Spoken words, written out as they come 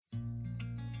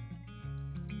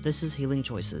This is Healing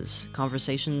Choices,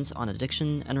 conversations on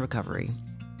addiction and recovery.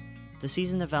 The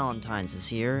season of Valentine's is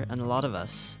here, and a lot of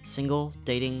us, single,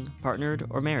 dating, partnered,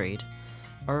 or married,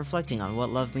 are reflecting on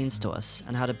what love means to us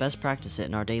and how to best practice it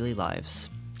in our daily lives.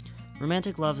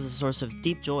 Romantic love is a source of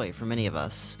deep joy for many of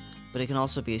us, but it can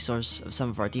also be a source of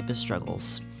some of our deepest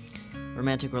struggles.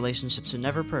 Romantic relationships are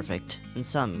never perfect, and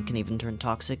some can even turn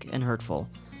toxic and hurtful.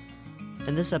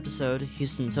 In this episode,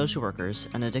 Houston social workers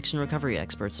and addiction recovery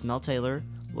experts Mel Taylor,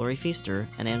 Lori Fiester,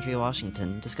 and Andrea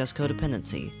Washington discuss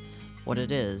codependency, what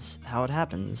it is, how it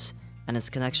happens, and its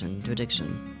connection to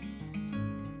addiction.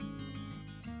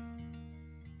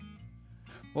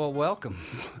 Well, welcome.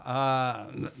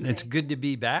 It's good to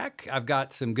be back. I've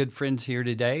got some good friends here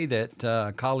today,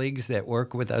 colleagues that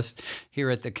work with us here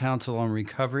at the Council on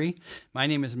Recovery. My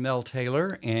name is Mel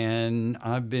Taylor, and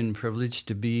I've been privileged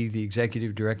to be the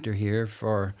executive director here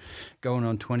for going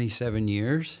on 27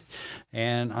 years.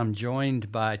 And I'm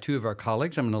joined by two of our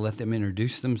colleagues. I'm going to let them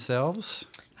introduce themselves.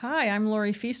 Hi, I'm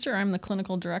Lori Fiester. I'm the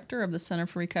clinical director of the Center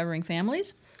for Recovering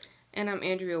Families. And I'm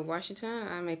Andrea Washington.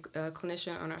 I'm a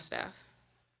clinician on our staff.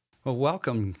 Well,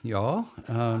 welcome, y'all.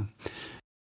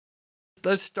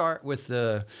 Let's start with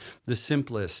the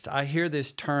simplest. I hear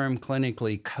this term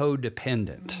clinically,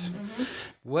 codependent. Mm-hmm.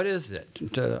 What is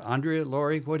it? Andrea,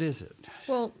 Lori, what is it?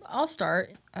 Well, I'll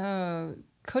start.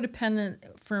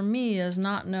 Codependent for me is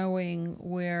not knowing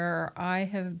where I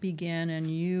have begun and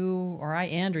you, or I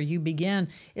and or you began.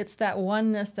 It's that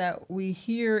oneness that we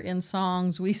hear in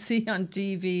songs, we see on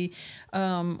TV,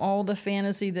 all the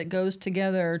fantasy that goes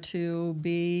together to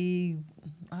be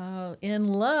in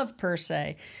love per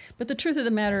se. But the truth of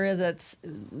the matter is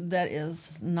that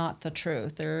is not the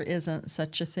truth. There isn't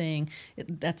such a thing.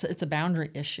 It's a boundary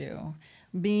issue.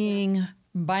 Being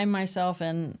by myself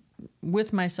and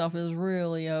with myself is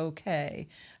really okay.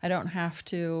 I don't have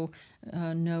to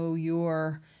know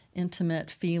your intimate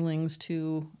feelings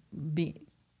to be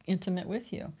intimate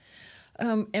with you.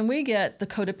 And we get the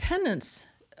codependence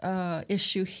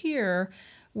issue here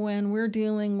when we're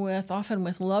dealing often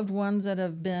with loved ones that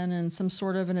have been in some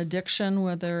sort of an addiction,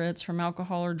 whether it's from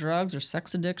alcohol or drugs or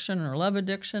sex addiction or love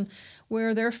addiction,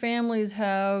 where their families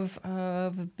have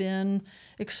been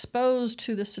exposed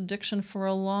to this addiction for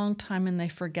a long time and they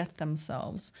forget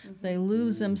themselves. Mm-hmm. They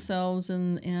lose themselves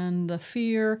in the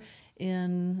fear,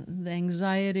 in the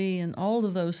anxiety, and all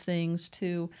of those things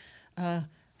to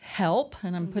help,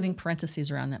 and I'm putting parentheses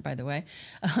around that, by the way,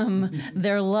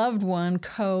 their loved one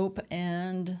cope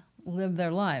and live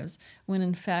their lives, when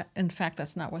in fact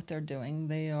that's not what they're doing.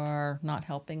 They are not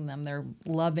helping them. They're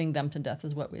loving them to death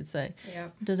is what we'd say. Yeah.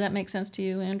 Does that make sense to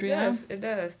you, Andrea? It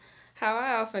does. How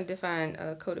I often define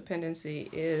codependency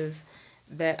is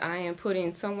that I am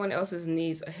putting someone else's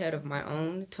needs ahead of my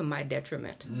own to my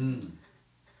detriment. Mm.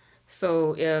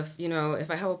 So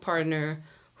if I have a partner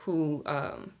who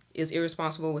is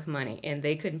irresponsible with money and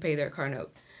they couldn't pay their car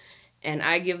note, and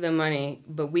I give them money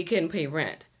but we couldn't pay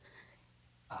rent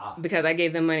because I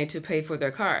gave them money to pay for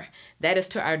their car, that is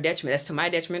to our detriment. That's to my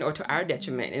detriment or to our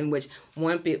detriment, in which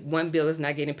one bill is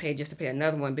not getting paid just to pay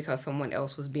another one because someone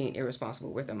else was being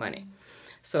irresponsible with their money.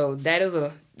 So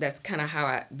that's kind of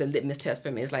how the litmus test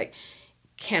for me is like,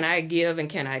 can I give and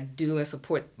can I do and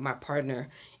support my partner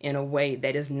in a way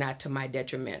that is not to my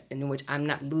detriment, in which I'm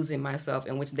not losing myself,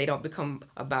 in which they don't become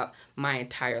about my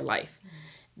entire life?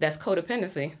 That's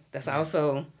codependency. That's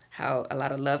also how a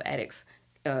lot of love addicts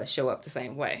show up the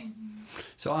same way.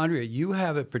 So, Andrea, you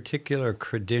have a particular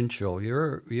credential.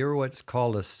 You're what's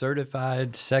called a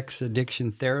certified sex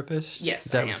addiction therapist.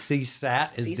 Yes, I am.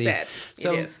 CSAT is CSAT.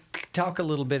 So, it is. Talk a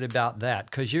little bit about that,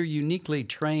 because you're uniquely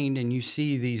trained and you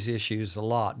see these issues a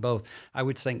lot. Both, I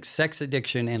would think, sex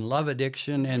addiction and love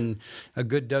addiction, and a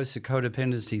good dose of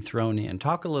codependency thrown in.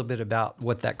 Talk a little bit about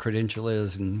what that credential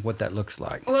is and what that looks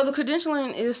like. Well, the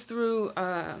credentialing is through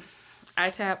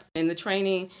ITAP, and the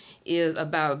training is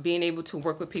about being able to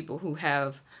work with people who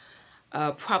have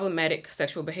problematic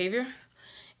sexual behavior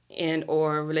and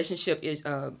or relationship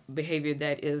behavior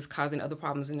that is causing other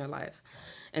problems in their lives.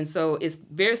 And so it's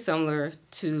very similar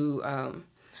to,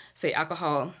 say,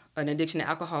 alcohol, an addiction to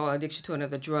alcohol, addiction to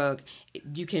another drug.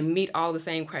 You can meet all the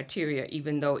same criteria,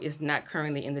 even though it's not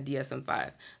currently in the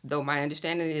DSM-5, though my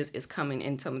understanding is it's coming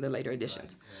in some of the later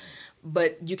editions. Right.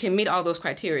 But you can meet all those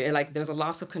criteria. Like, there's a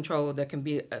loss of control. There can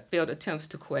be failed attempts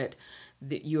to quit.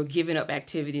 You're giving up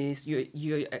activities.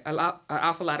 An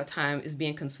awful lot of time is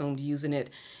being consumed using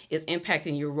it. It's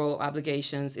impacting your role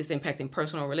obligations. It's impacting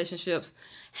personal relationships,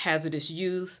 hazardous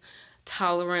use,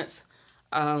 tolerance,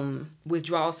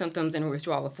 withdrawal symptoms and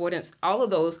withdrawal avoidance. All of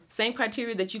those same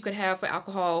criteria that you could have for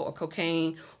alcohol or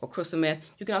cocaine or crystal meth,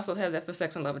 you can also have that for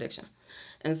sex and love addiction.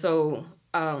 And so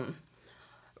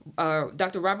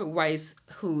Dr. Robert Weiss,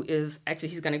 who is actually,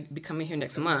 he's going to be coming here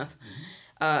next month,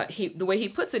 the way he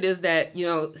puts it is that,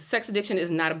 sex addiction is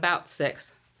not about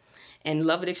sex, and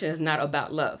love addiction is not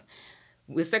about love.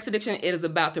 With sex addiction, it is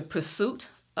about the pursuit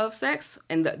of sex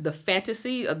and the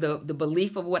fantasy of the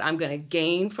belief of what I'm going to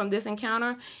gain from this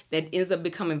encounter that ends up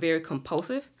becoming very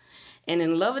compulsive. And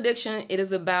in love addiction, it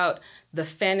is about the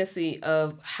fantasy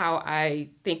of how I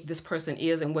think this person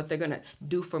is and what they're going to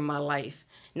do for my life,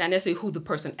 not necessarily who the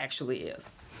person actually is.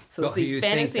 So it's these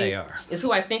fantasies. It's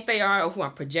who I think they are, or who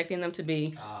I'm projecting them to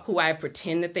be, who I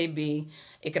pretend that they be.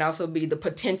 It could also be the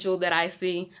potential that I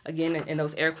see, again, in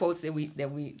those air quotes that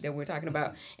we're talking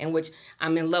about, in which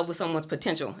I'm in love with someone's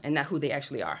potential and not who they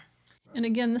actually are. And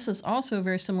again, this is also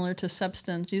very similar to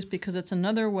substance use because it's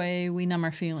another way we numb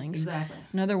our feelings. Exactly.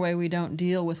 Another way we don't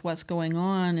deal with what's going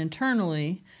on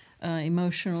internally,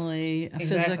 emotionally,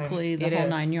 physically, the whole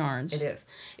 9 yards. It is.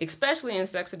 Especially in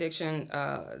sex addiction,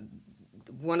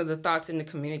 one of the thoughts in the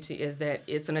community is that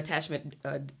it's an attachment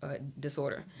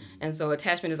disorder. Mm-hmm. And so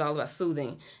attachment is all about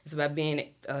soothing. It's about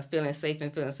being feeling safe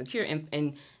and feeling secure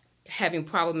and having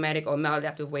problematic or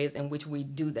maladaptive ways in which we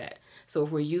do that. So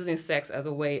if we're using sex as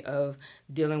a way of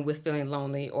dealing with feeling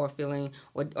lonely or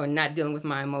or not dealing with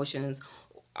my emotions,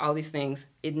 all these things,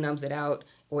 it numbs it out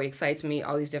or excites me,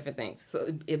 all these different things.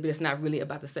 So but it's not really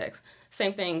about the sex.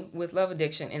 Same thing with love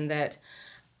addiction in that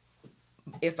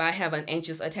if I have an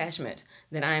anxious attachment,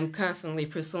 then I'm constantly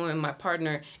pursuing my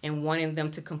partner and wanting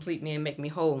them to complete me and make me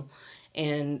whole.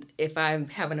 And if I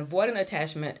have an avoidant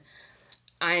attachment,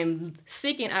 I'm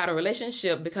seeking out a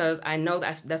relationship because I know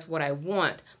that's what I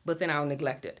want, but then I'll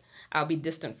neglect it. I'll be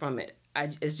distant from it.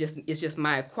 It's just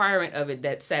my acquiring of it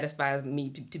that satisfies me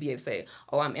to be able to say,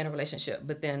 oh, I'm in a relationship,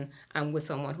 but then I'm with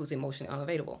someone who's emotionally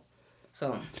unavailable.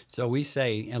 So we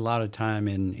say a lot of time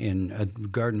in a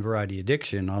garden variety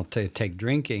addiction, I'll take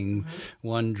drinking, mm-hmm.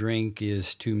 1 drink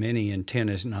is too many and 10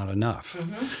 is not enough.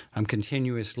 Mm-hmm. I'm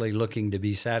continuously looking to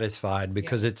be satisfied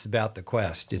because it's about the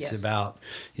quest. It's about,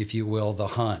 if you will, the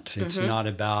hunt. It's mm-hmm. not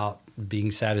about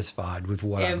being satisfied with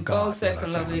what I've got. And both sex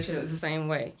and love addiction is the same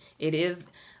way. It is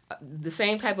the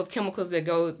same type of chemicals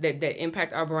that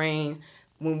impact our brain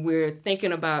when we're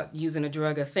thinking about using a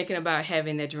drug or thinking about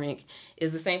having that drink,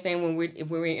 is the same thing when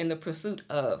we're in the pursuit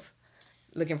of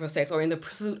looking for sex or in the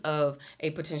pursuit of a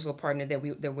potential partner that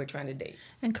we're trying to date.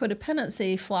 And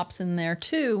codependency flops in there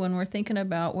too when we're thinking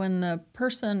about when the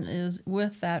person is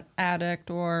with that addict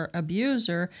or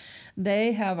abuser,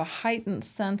 they have a heightened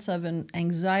sense of an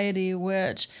anxiety,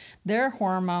 which their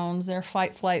hormones, their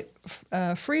fight, flight,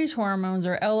 freeze hormones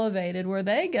are elevated where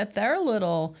they get their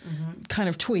little mm-hmm. kind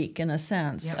of tweak in a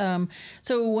sense. Yep.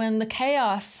 So when the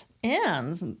chaos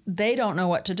ends, they don't know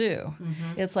what to do.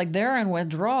 Mm-hmm. It's like they're in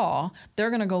withdrawal. They're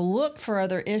going to go look for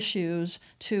other issues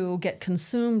to get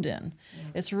consumed in. Yeah.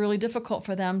 It's really difficult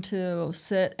for them to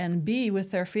sit and be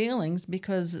with their feelings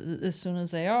because as soon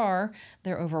as they're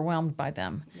overwhelmed by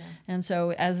them. Yeah. And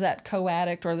so as that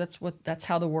co-addict, or that's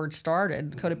how the word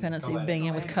started, codependency being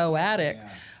in with co-addict,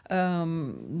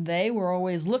 they were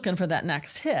always looking for that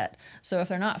next hit. So if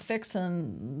they're not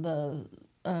fixing the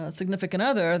significant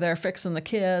other, they're fixing the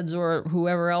kids or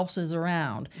whoever else is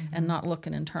around mm-hmm. and not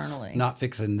looking internally. Not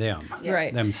fixing them,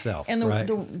 right. themselves. And right?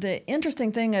 the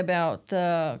interesting thing about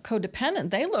the codependent,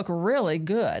 they look really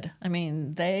good. I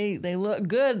mean, they look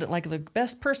good, like the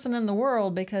best person in the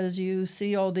world, because you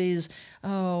see all these,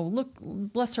 oh, look,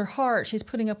 bless her heart, she's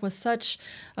putting up with such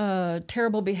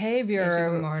terrible behavior. Yeah, she's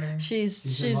a martyr.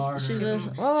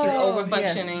 She's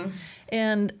over-functioning.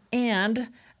 Yes. And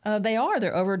they're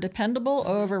over-dependable,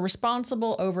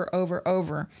 over-responsible,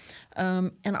 over.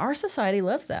 And our society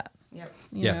loves that. Yep.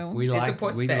 You know? We like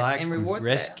and rewards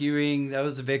rescuing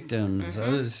those victims.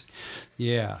 Mm-hmm. Those,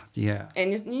 yeah.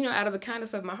 And it's, out of the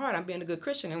kindness of my heart, I'm being a good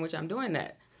Christian in which I'm doing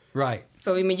that. Right.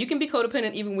 So, I mean, you can be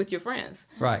codependent even with your friends.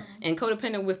 Right. And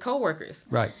codependent with coworkers.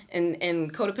 Right.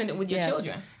 And codependent with your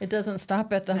children. It doesn't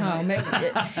stop at the home.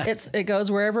 It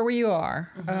goes wherever you are,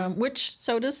 mm-hmm. Which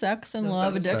so does sex and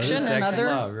love addiction and other.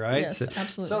 And love, right? Yes,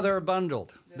 absolutely. So they're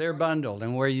bundled. They're bundled.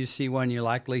 And where you see one, you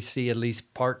likely see at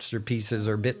least parts or pieces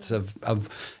or bits of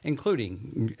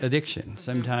including addiction.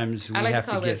 Sometimes we have to get... I like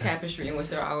to call it a tapestry in which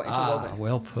they're all interwoven.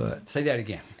 Well put. Say that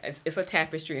again. It's a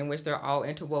tapestry in which they're all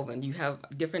interwoven. You have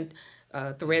different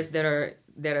threads that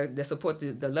support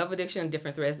the love addiction,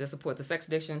 different threads that support the sex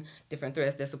addiction, different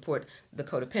threads that support the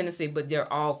codependency, but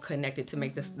they're all connected to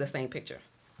make the same picture.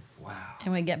 Wow.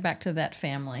 And we get back to that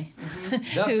family.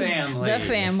 The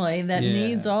family that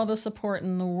needs all the support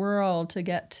in the world to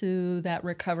get to that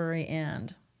recovery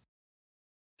end.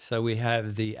 So we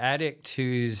have the addict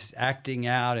who's acting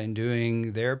out and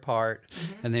doing their part,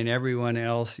 and then everyone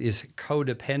else is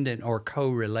codependent or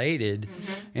correlated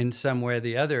in some way or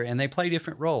the other, and they play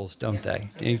different roles, don't they?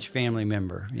 Each family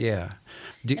member,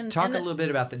 Talk a little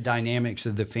bit about the dynamics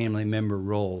of the family member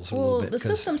roles. Well, the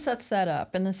system sets that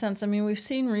up in the sense, I mean, we've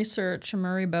seen research,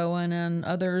 Murray Bowen and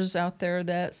others out there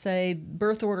that say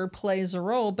birth order plays a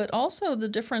role, but also the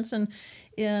difference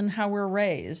in how we're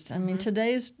raised. I mean,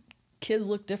 today's kids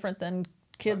look different than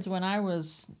kids when I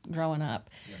was growing up.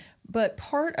 Yeah. But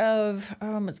part of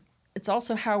it's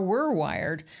also how we're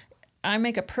wired. I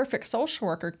make a perfect social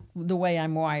worker the way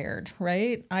I'm wired,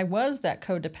 right? I was that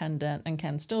codependent and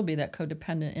can still be that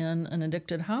codependent in an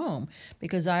addicted home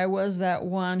because I was that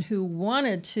one who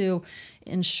wanted to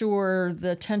ensure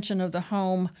the tension of the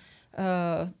home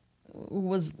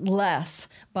was less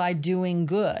by doing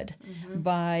good,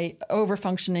 by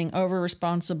over-functioning,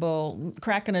 over-responsible,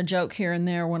 cracking a joke here and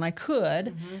there when I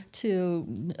could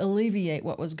to alleviate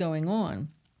what was going on,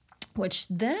 which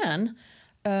then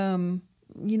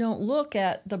you don't look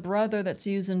at the brother that's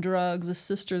using drugs, a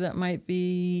sister that might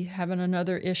be having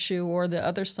another issue, or the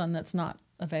other son that's not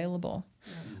available.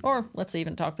 Or let's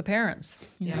even talk the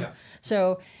parents. You know?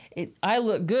 So I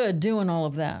look good doing all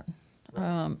of that.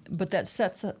 But that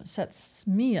sets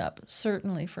me up,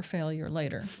 certainly, for failure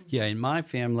later. Yeah, in my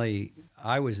family,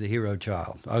 I was the hero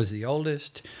child. I was the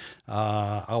oldest.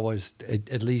 I was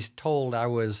at least told I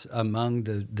was among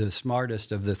the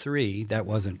smartest of the three. That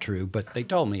wasn't true, but they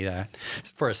told me that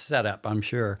for a setup, I'm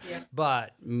sure. Yeah.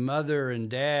 But mother and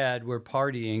dad were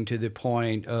partying to the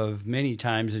point of many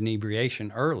times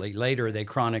inebriation early. Later, they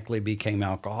chronically became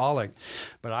alcoholic.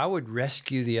 But I would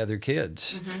rescue the other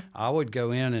kids. I would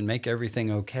go in and make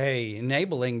everything okay,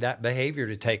 enabling that behavior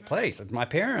to take place. It's my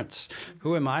parents.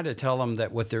 Who am I to tell them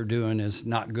that what they're doing is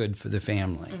not good for the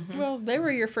family? Well, they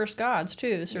were your first gods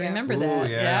too, so remember Ooh, that.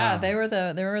 yeah. They were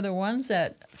the ones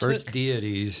that first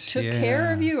deities took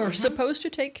care of you, or supposed to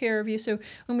take care of you. So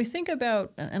when we think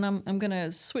about, and I'm going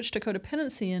to switch to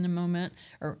codependency in a moment,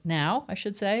 or now I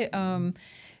should say,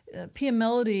 Pia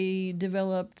Melody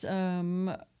developed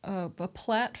a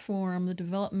platform, the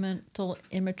developmental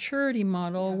immaturity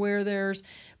model, where there's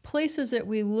places that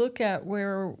we look at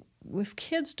where if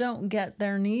kids don't get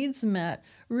their needs met,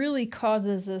 really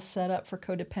causes this setup for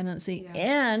codependency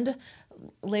and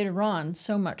later on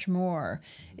so much more.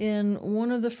 And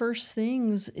one of the first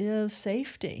things is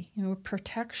safety,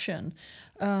 protection,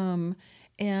 and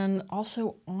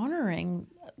also honoring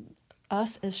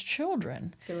us as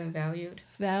children. Feeling valued.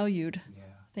 Valued. Yeah.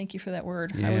 Thank you for that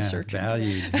word. Yeah, I was searching.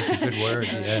 Valued. That's a good word.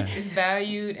 Yeah. It's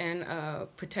valued and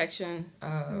protection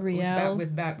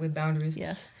with boundaries.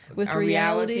 Yes. With our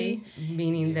reality.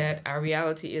 Meaning that our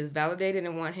reality is validated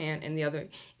in one hand, and the other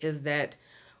is that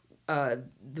the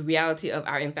reality of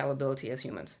our infallibility as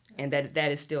humans, and that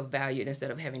is still valued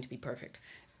instead of having to be perfect.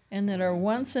 And that our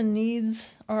wants and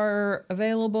needs are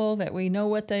available, that we know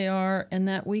what they are, and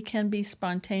that we can be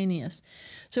spontaneous.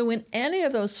 So in any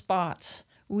of those spots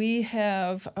we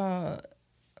have,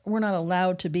 we're not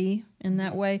allowed to be in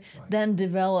that way, then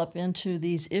develop into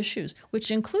these issues,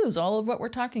 which includes all of what we're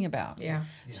talking about. Yeah.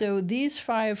 So these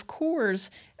 5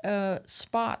 cores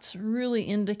spots really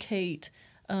indicate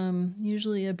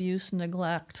usually abuse,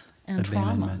 neglect, and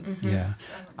trauma. Yeah.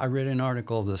 I read an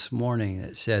article this morning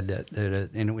that said that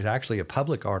and it was actually a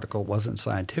public article, it wasn't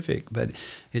scientific, but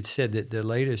it said that the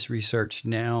latest research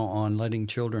now on letting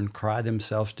children cry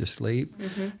themselves to sleep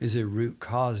is a root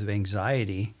cause of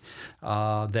anxiety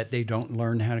that they don't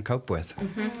learn how to cope with.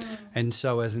 And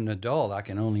so as an adult, I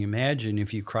can only imagine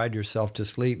if you cried yourself to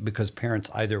sleep because parents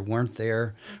either weren't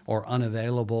there or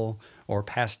unavailable or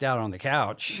passed out on the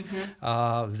couch,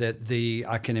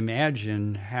 I can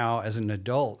imagine how, as an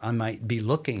adult, I might be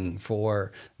looking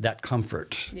for that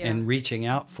comfort and reaching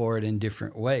out for it in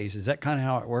different ways. Is that kind of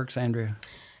how it works, Andrea?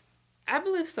 I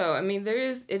believe so. I mean,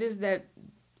 it is that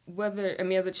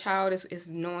as a child, is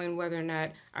knowing whether or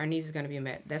not our needs are going to be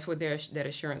met. That's where that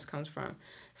assurance comes from.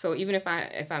 So even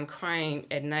if I'm crying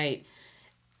at night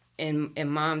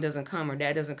and mom doesn't come or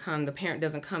dad doesn't come, the parent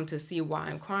doesn't come to see why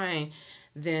I'm crying,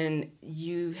 then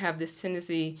you have this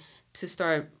tendency to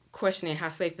start questioning, how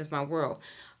safe is my world?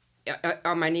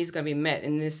 Are my needs going to be met?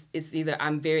 And it's either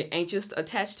I'm very anxious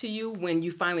attached to you when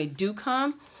you finally do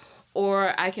come,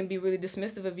 or I can be really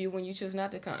dismissive of you when you choose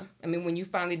not to come. I mean, when you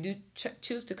finally do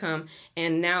choose to come,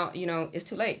 and now, it's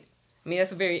too late. I mean,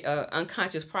 that's a very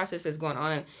unconscious process that's going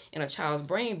on in a child's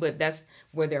brain, but that's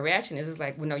where their reaction is. It's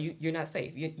like, well, no, you're not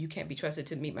safe. You can't be trusted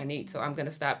to meet my need, so I'm going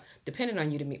to stop depending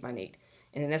on you to meet my need.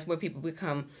 And then that's where people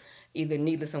become either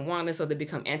needless and wantless, or they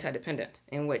become anti-dependent,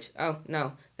 in which, oh,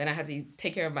 no, then I have to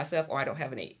take care of myself or I don't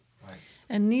have a need. Right.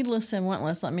 And needless and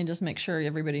wantless, let me just make sure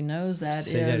everybody knows that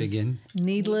Say that again.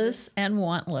 Needless and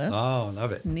wantless. Oh,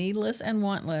 love it. Needless and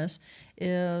wantless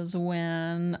is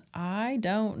when I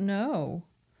don't know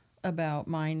about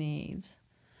my needs,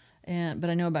 but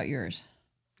I know about yours.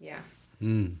 Yeah.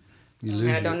 You lose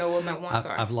And I don't know what my wants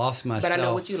are. I've lost myself. But I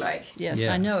know what you like. Yes,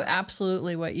 Yeah. I know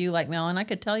absolutely what you like, Mel, and I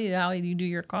could tell you how you do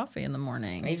your coffee in the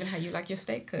morning. Even how you like your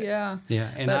steak cooked. Yeah. Yeah,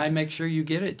 and But- I make sure you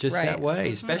get it just Right. that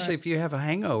way, especially if you have a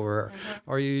hangover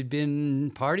or you've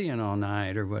been partying all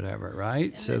night or whatever,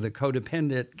 right? So the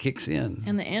codependent kicks in.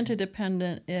 And the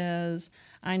antidependent is,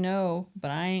 I know, but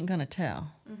I ain't going to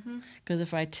tell. Because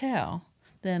if I tell,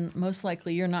 then most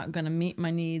likely you're not going to meet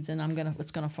my needs, and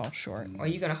it's going to fall short. Or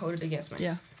you're going to hold it against me.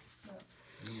 Yeah.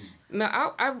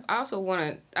 Now, I also want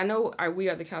to, I know we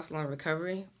are the Counselor on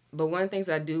Recovery, but one of the things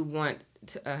I do want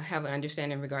to have an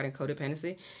understanding regarding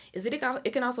codependency is that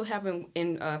it can also happen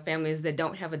in families that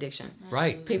don't have addiction.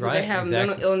 Right. People right, that have exactly.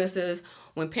 mental illnesses,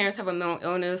 when parents have a mental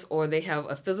illness or they have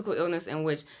a physical illness in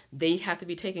which they have to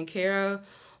be taken care of,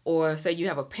 or say you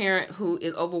have a parent who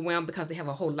is overwhelmed because they have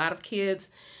a whole lot of kids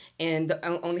and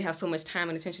only have so much time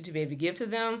and attention to be able to give to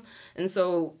them. And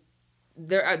so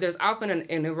there's often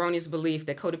an erroneous belief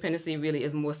that codependency really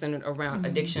is more centered around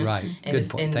addiction. Right. And Good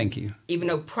point. Thank you. Even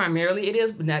though primarily it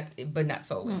is, but not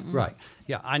solely. Right.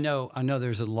 Yeah, I know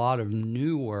there's a lot of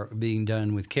new work being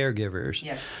done with caregivers.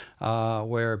 Yes.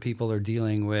 Where people are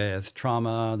dealing with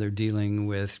trauma, they're dealing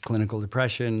with clinical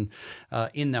depression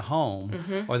in the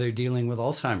home, or they're dealing with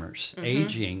Alzheimer's,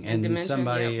 aging, and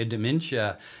dementia,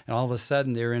 dementia, and all of a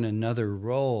sudden they're in another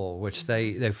role, which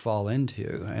they fall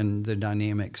into, and the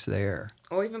dynamics there.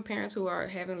 Or even parents who are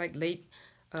having like late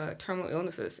terminal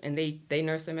illnesses and they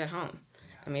nurse them at home.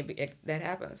 I mean, that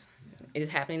happens. It is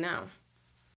happening now.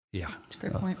 Yeah, That's a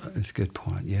great point. That's a good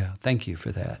point. Yeah, thank you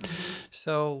for that.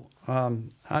 So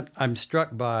I'm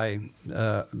struck by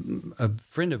a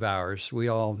friend of ours. We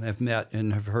all have met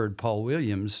and have heard Paul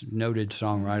Williams, noted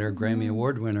songwriter, Grammy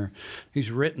Award winner.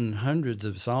 He's written hundreds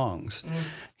of songs.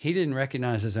 He didn't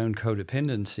recognize his own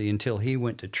codependency until he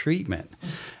went to treatment.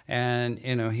 And,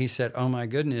 he said, oh my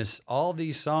goodness, all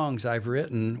these songs I've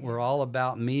written were all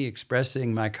about me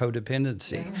expressing my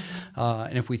codependency.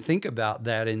 And if we think about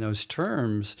that in those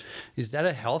terms, is that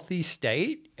a healthy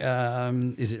state?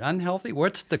 Is it unhealthy?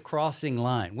 What's the crossing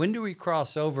line? When do we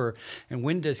cross over, and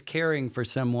when does caring for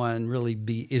someone really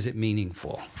is it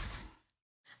meaningful?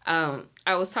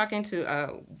 I was talking to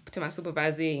my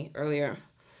supervisee earlier,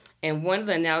 and one of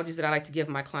the analogies that I like to give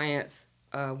my clients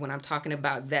when I'm talking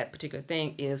about that particular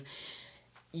thing is,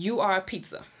 you are a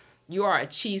pizza. You are a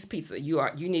cheese pizza. You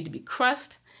need to be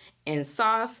crust and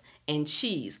sauce and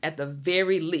cheese at the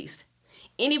very least.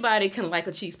 Anybody can like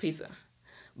a cheese pizza,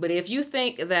 but if you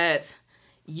think that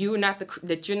you're not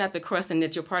the crust and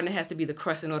that your partner has to be the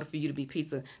crust in order for you to be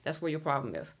pizza, that's where your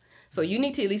problem is. So you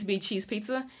need to at least be cheese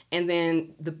pizza, and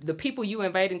then the people you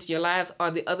invite into your lives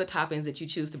are the other toppings that you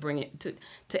choose to bring it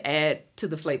to add to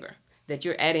the flavor. That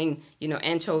you're adding,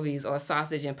 anchovies or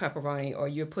sausage and pepperoni, or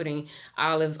you're putting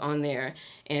olives on there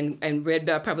and red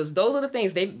bell peppers. Those are the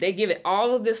things they give it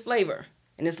all of this flavor,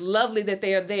 and it's lovely that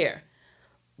they are there.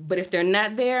 But if they're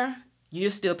not there, you're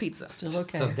still pizza. Still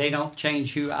okay. So they don't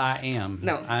change who I am.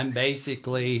 No. I'm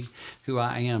basically who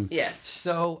I am. Yes.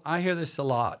 So I hear this a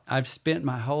lot. I've spent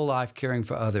my whole life caring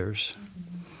for others.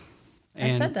 I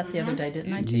said that the other day,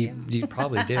 didn't I, to you? You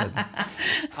probably did.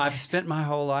 I've spent my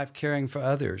whole life caring for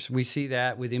others. We see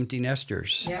that with empty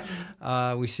nesters.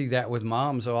 Yep. We see that with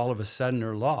moms who all of a sudden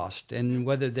are lost. And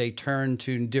whether they turn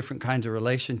to different kinds of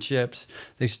relationships,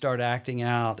 they start acting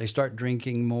out, they start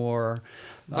drinking more.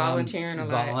 Volunteering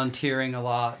a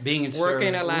lot. Being in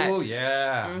Working service. a lot. Oh,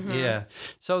 yeah, yeah.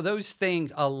 So those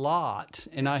things a lot,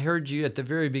 and I heard you at the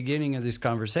very beginning of this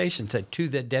conversation said to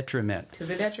the detriment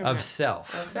of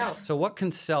self. So what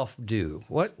can self do?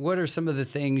 What are some of the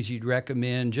things you'd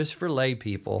recommend just for lay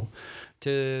people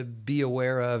to be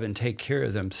aware of and take care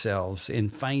of themselves in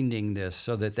finding this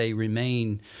so that they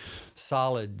remain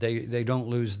solid? They don't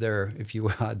lose their, if you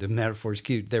will, the metaphor's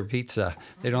cute, their pizza.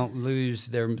 They don't lose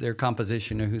their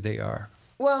composition of who they are.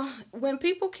 Well, when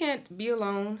people can't be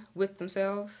alone with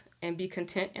themselves and be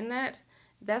content in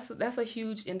that's a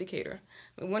huge indicator.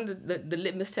 I mean, one of the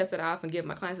litmus tests that I often give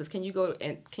my clients is, can you go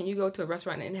to a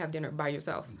restaurant and have dinner by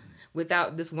yourself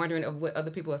without this wondering of what other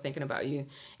people are thinking about you,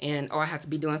 or I have to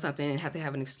be doing something and have to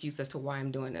have an excuse as to why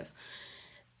I'm doing this.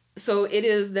 So it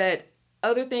is that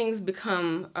other things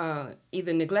become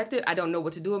either neglected. I don't know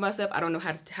what to do with myself. I don't know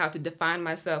how to define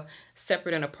myself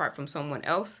separate and apart from someone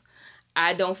else.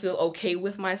 I don't feel okay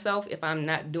with myself if I'm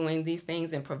not doing these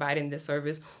things and providing this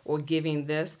service or giving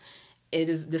this. It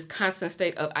is this constant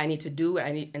state of I need to do,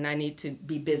 I need to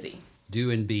be busy. Do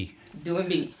and be. Do and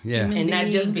be. Yeah. Human And not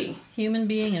being, just be. Human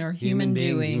being or human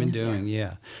doing. Human doing,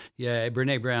 yeah. Yeah,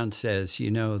 Brene Brown says,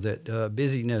 that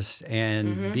busyness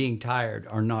and being tired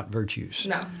are not virtues.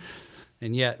 No.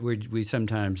 And yet we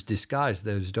sometimes disguise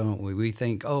those, don't we? We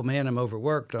think, oh man, I'm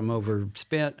overworked, I'm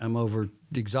overspent, I'm over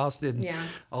exhausted. Yeah.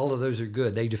 All of those are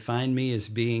good. They define me as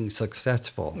being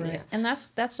successful. Right. Yeah. And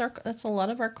that's a lot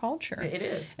of our culture. It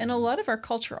is. And a lot of our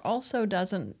culture also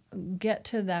doesn't get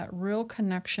to that real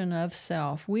connection of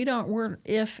self.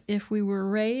 If we were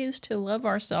raised to love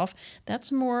ourselves,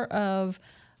 that's more of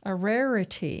a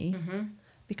rarity.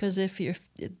 Because if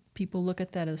people look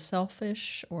at that as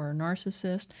selfish or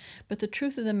narcissist, but the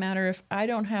truth of the matter, if I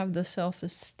don't have the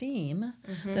self-esteem,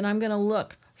 then I'm going to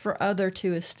look for other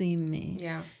to esteem me.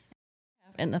 Yeah.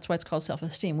 And that's why it's called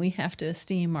self-esteem. We have to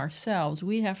esteem ourselves.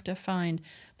 We have to find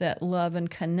that love and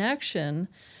connection,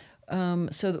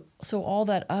 so all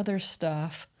that other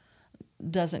stuff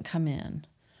doesn't come in.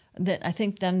 That I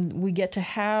think then we get to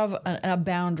have a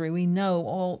boundary. We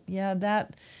know,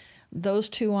 those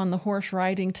two on the horse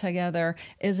riding together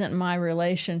isn't my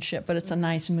relationship, but it's a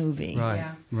nice movie. Right,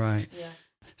 Yeah. right. Yeah.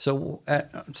 So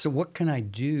what can I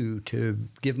do to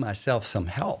give myself some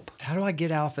help? How do I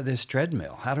get off of this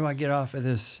treadmill? How do I get off of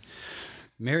this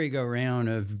merry-go-round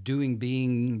of doing,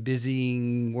 being,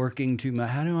 busying, working too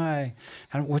much?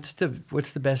 What's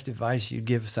the best advice you'd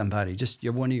give somebody? Just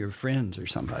one of your friends or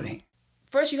somebody.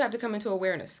 First, you have to come into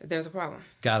awareness if there's a problem.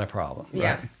 Got a problem.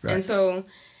 Yeah. Right. And so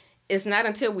it's not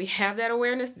until we have that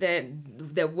awareness that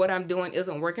what I'm doing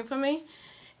isn't working for me.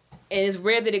 And it's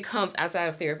rare that it comes outside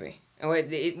of therapy. Or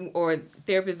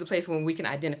therapy is the place when we can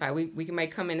identify. We might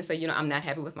come in and say, I'm not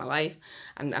happy with my life.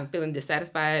 I'm feeling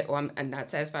dissatisfied, or I'm not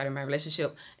satisfied in my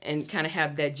relationship, and kind of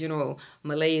have that general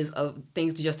malaise of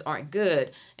things just aren't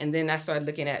good. And then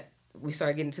we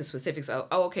start getting to specifics of,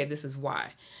 okay, this is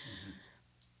why.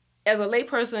 As a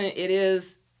layperson,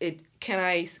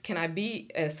 can I be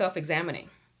self-examining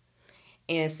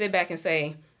and sit back and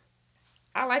say,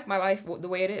 I like my life the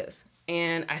way it is,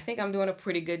 and I think I'm doing a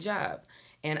pretty good job.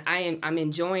 And I'm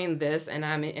enjoying this, and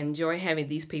I'm enjoying having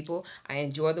these people. I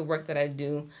enjoy the work that I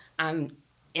do. Am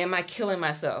I killing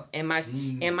myself? Am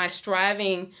I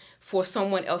striving for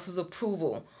someone else's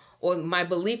approval, or my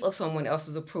belief of someone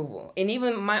else's approval, and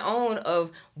even my own of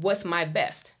what's my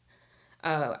best?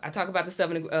 I talk about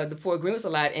the 4 agreements a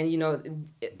lot, and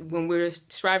when we're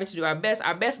striving to do our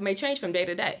best may change from day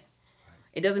to day.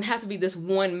 It doesn't have to be this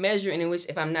one measure in which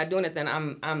if I'm not doing it, then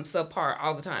I'm subpar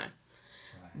all the time.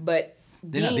 Right. But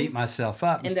then I beat myself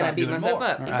up. And then I beat myself more.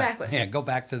 up. Right. Exactly. Yeah, go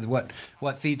back to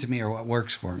what feeds me or what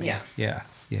works for me. Yeah.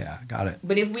 Yeah, got it.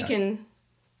 But if we can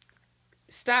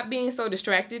stop being so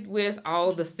distracted with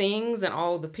all the things and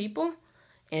all the people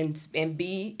and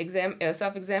be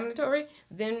self-examinatory,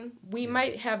 then we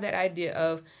might have that idea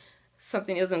of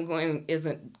something isn't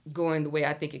going the way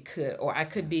I think it could, or I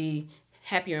could be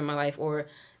happier in my life, or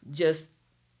just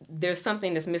there's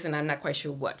something that's missing, I'm not quite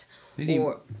sure what.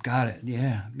 Got it,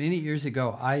 yeah. Many years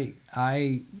ago,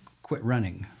 I quit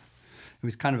running. It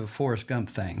was kind of a Forrest Gump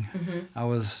thing. I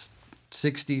was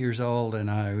 60 years old, and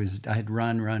I had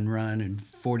run, and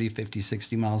 40, 50,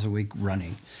 60 miles a week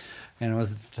running. And I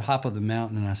was at the top of the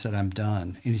mountain, and I said, I'm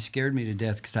done. And he scared me to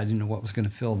death because I didn't know what was going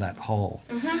to fill that hole.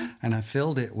 And I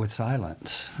filled it with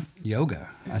silence, yoga.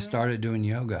 I started doing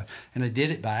yoga. And I did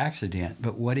it by accident.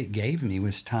 But what it gave me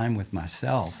was time with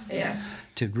myself. Yes.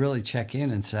 To really check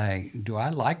in and say, do I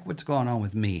like what's going on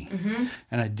with me?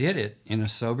 And I did it in a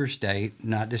sober state,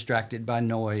 not distracted by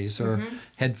noise or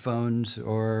headphones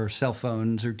or cell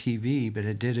phones or TV, but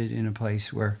I did it in a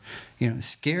place where,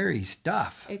 scary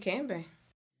stuff. It can be.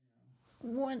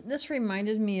 This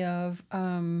reminded me of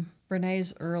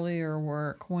Brené's earlier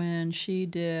work when she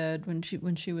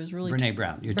was really Brené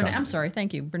Brown. I'm sorry,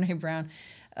 thank you, Brené Brown,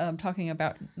 talking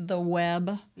about the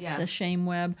web, the shame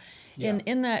web. Yeah.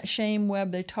 In that shame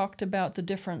web, they talked about the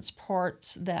different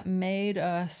parts that made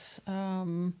us,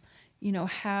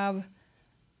 have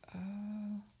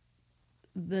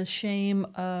the shame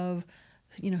of,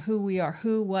 who we are,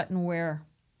 who, what, and where.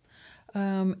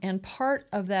 And part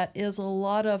of that is a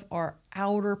lot of our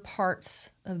outer parts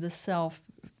of the self.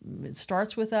 It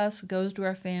starts with us, goes to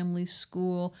our family,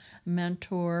 school,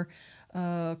 mentor,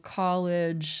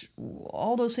 college,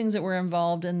 all those things that we're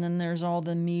involved in. And then there's all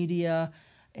the media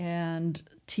and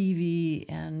TV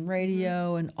and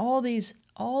radio and all these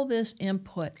all this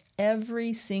input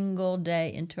every single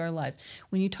day into our lives.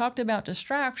 When you talked about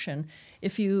distraction,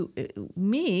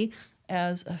 me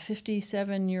as a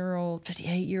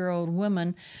 58-year-old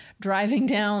woman driving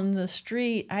down the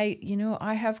street,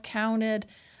 I have counted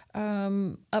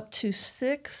up to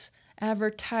 6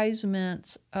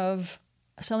 advertisements of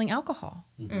selling alcohol.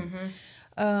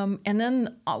 Mm-hmm. And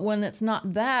then when it's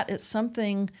not that, it's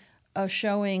something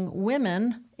showing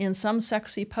women in some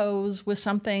sexy pose with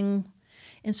something.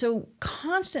 And so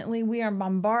constantly we are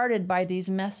bombarded by these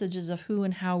messages of who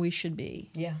and how we should be.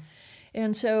 Yeah.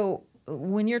 And so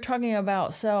when you're talking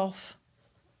about self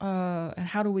and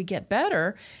how do we get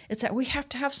better, it's that we have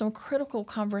to have some critical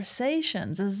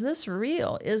conversations. Is this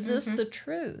real? Is this the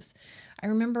truth? I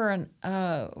remember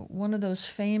one of those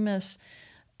famous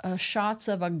shots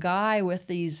of a guy with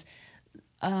these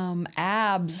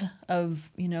abs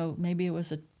of, maybe it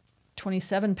was a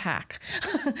 27 pack,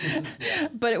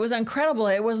 but it was incredible.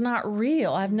 It was not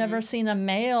real. I've never seen a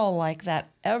male like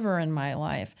that ever in my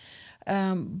life.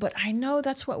 But I know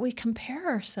that's what we compare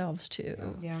ourselves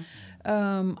to. Yeah.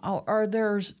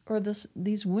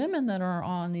 These women that are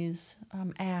on these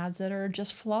ads that are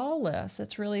just flawless.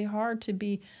 It's really hard to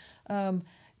be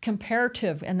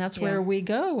comparative, and that's where we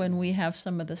go when we have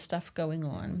some of the stuff going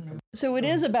on. Mm-hmm. So it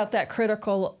is about that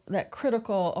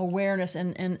critical awareness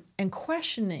and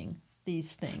questioning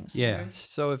these things. Yeah.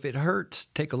 So if it hurts,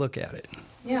 take a look at it.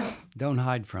 Yeah. Don't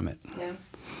hide from it. Yeah.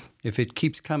 If it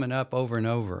keeps coming up over and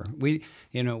over, we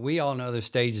all know the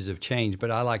stages of change,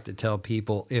 but I like to tell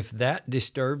people, if that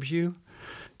disturbs you,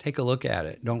 take a look at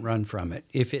it. Don't run from it.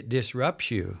 If it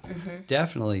disrupts you,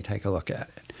 definitely take a look at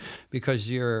it, because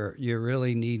you're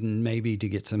really needing maybe to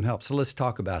get some help. So let's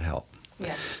talk about help.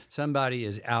 Yeah. Somebody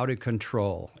is out of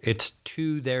control. It's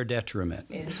to their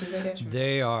detriment.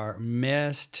 They are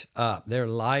messed up. Their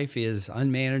life is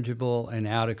unmanageable and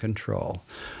out of control.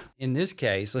 In this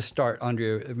case, let's start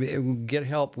under get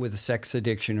help with sex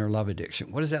addiction or love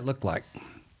addiction. What does that look like?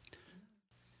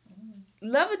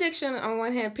 Love addiction, on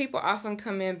one hand, people often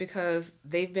come in because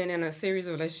they've been in a series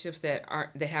of relationships that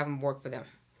haven't worked for them.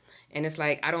 And it's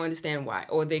like, I don't understand why.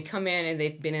 Or they come in and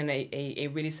they've been in a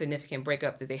really significant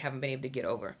breakup that they haven't been able to get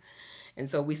over. And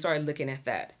so we started looking at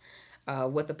that,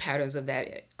 what the patterns of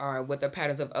that are, what the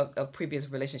patterns of previous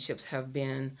relationships have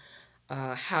been,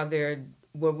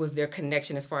 what was their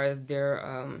connection as far as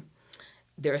their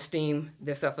esteem,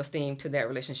 their self-esteem to that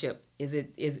relationship. Is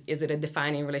it a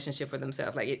defining relationship for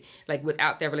themselves? Like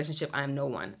without that relationship, I'm no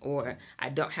one, or I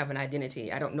don't have an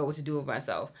identity. I don't know what to do with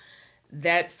myself.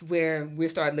 That's where we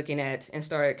started looking at and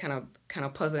started kind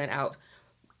of puzzling out,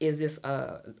 is this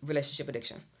a relationship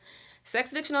addiction?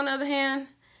 Sex addiction, on the other hand,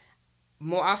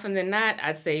 more often than not,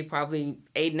 I'd say probably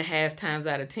 8.5 times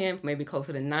out of 10, maybe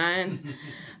closer to 9.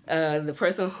 The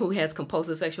person who has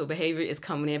compulsive sexual behavior is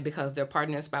coming in because their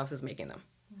partner and spouse is making them,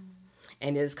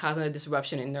 and is causing a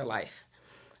disruption in their life,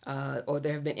 or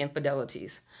there have been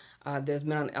infidelities. There's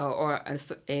been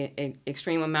an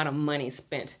extreme amount of money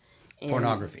spent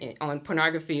on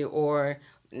pornography, or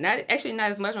not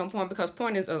as much on porn, because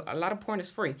porn is a lot of porn is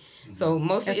free. So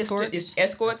mostly it's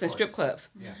escorts and strip clubs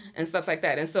and stuff like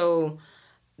that. And so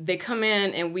they come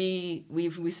in and we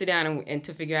sit down and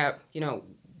to figure out,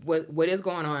 what is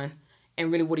going on,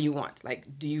 and really what do you want?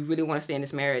 Like, do you really want to stay in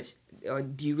this marriage, or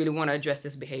do you really want to address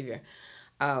this behavior?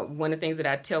 One of the things that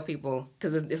I tell people,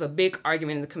 because it's a big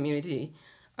argument in the community,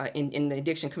 in the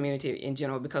addiction community in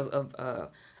general, because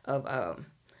of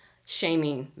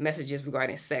shaming messages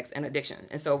regarding sex and addiction.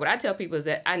 And so what I tell people is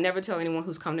that I never tell anyone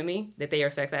who's come to me that they are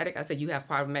a sex addict. I said, you have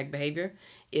problematic behavior,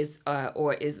 it is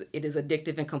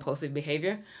addictive and compulsive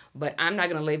behavior, but I'm not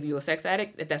going to label you a sex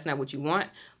addict if that's not what you want,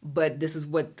 but this is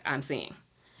what I'm seeing.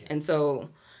 Yeah. And so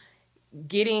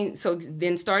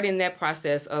then starting that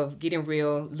process of getting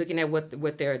real, looking at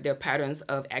what their patterns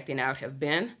of acting out have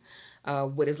been,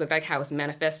 what it's looked like, how it's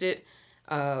manifested,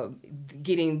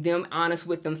 getting them honest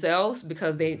with themselves,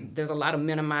 because there's a lot of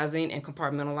minimizing and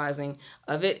compartmentalizing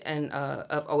of it, and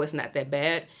it's not that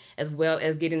bad, as well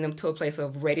as getting them to a place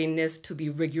of readiness to be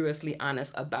rigorously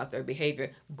honest about their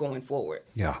behavior going forward.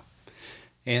 Yeah.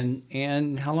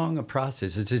 And how long a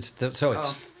process? It's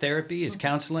therapy, it's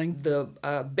counseling? The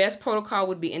best protocol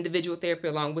would be individual therapy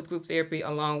along with group therapy,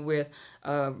 along with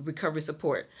recovery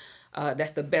support.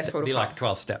 That's the best protocol. Be like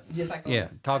 12-step. Just like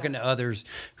talking to others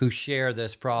who share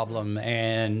this problem,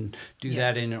 and do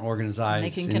that in an organized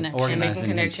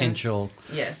and intentional.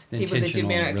 Yes, people that you've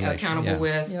been accountable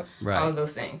with. Yep. Right. All of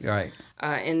those things. Right.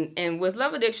 And with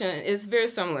love addiction, it's very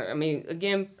similar. I mean,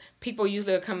 again, people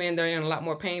usually come in, they're in a lot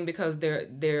more pain because they're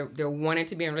wanting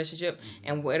to be in a relationship,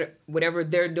 and whatever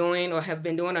they're doing or have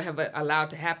been doing or have allowed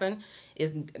to happen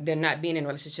is they're not being in a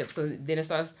relationship. So then it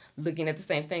starts looking at the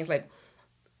same things, like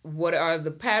what are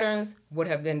the patterns, what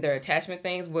have been their attachment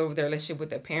things, what were their relationship with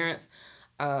their parents.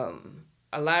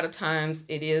 A lot of times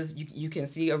it is, you can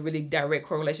see a really direct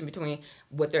correlation between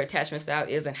what their attachment style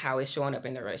is and how it's showing up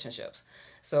in their relationships.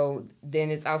 So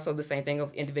then it's also the same thing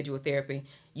of individual therapy.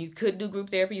 You could do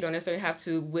group therapy. You don't necessarily have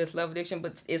to with love addiction,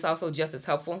 but it's also just as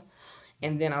helpful.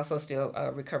 And then also still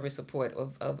recovery support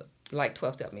of like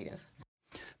 12-step meetings.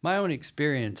 My own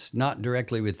experience, not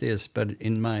directly with this, but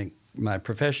in my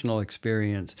professional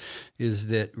experience, is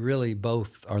that really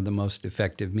both are the most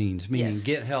effective means. Meaning, Yes.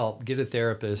 get help, get a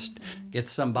therapist, get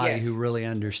somebody Yes. who really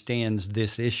understands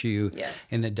this issue Yes.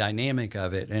 and the dynamic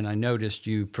of it. And I noticed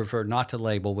you prefer not to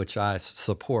label, which I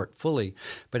support fully,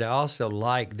 but I also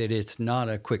like that it's not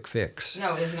a quick fix.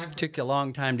 No, it's not. It took a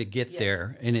long time to get Yes.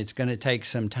 there, and it's going to take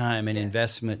some time and Yes.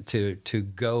 investment to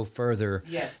go further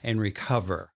Yes. and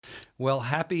recover. Well,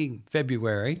 happy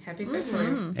February. Happy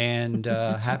February. And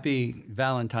happy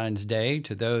Valentine's Day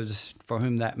to those for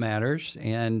whom that matters.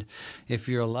 And if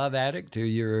you're a love addict or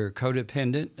you're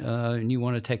codependent and you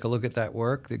want to take a look at that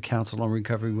work, the Council on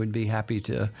Recovery would be happy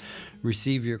to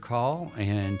receive your call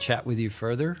and chat with you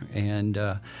further. And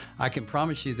I can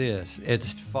promise you this,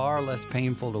 it's far less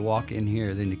painful to walk in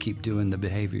here than to keep doing the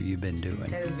behavior you've been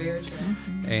doing. That is very true.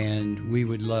 And we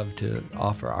would love to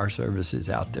offer our services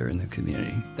out there in the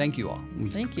community. Thank you all.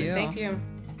 Thank you. Thank you.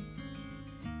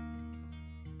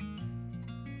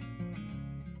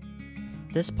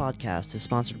 This podcast is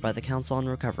sponsored by the Council on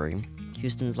Recovery,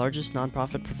 Houston's largest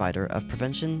nonprofit provider of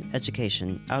prevention,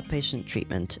 education, outpatient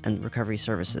treatment, and recovery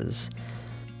services.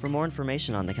 For more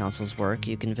information on the Council's work,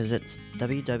 you can visit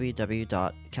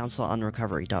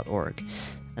www.councilonrecovery.org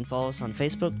and follow us on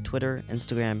Facebook, Twitter,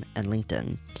 Instagram, and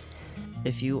LinkedIn.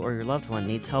 If you or your loved one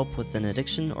needs help with an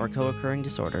addiction or co-occurring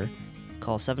disorder,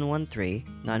 call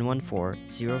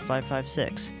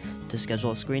 713-914-0556 to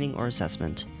schedule a screening or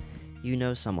assessment. You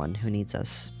know someone who needs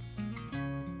us.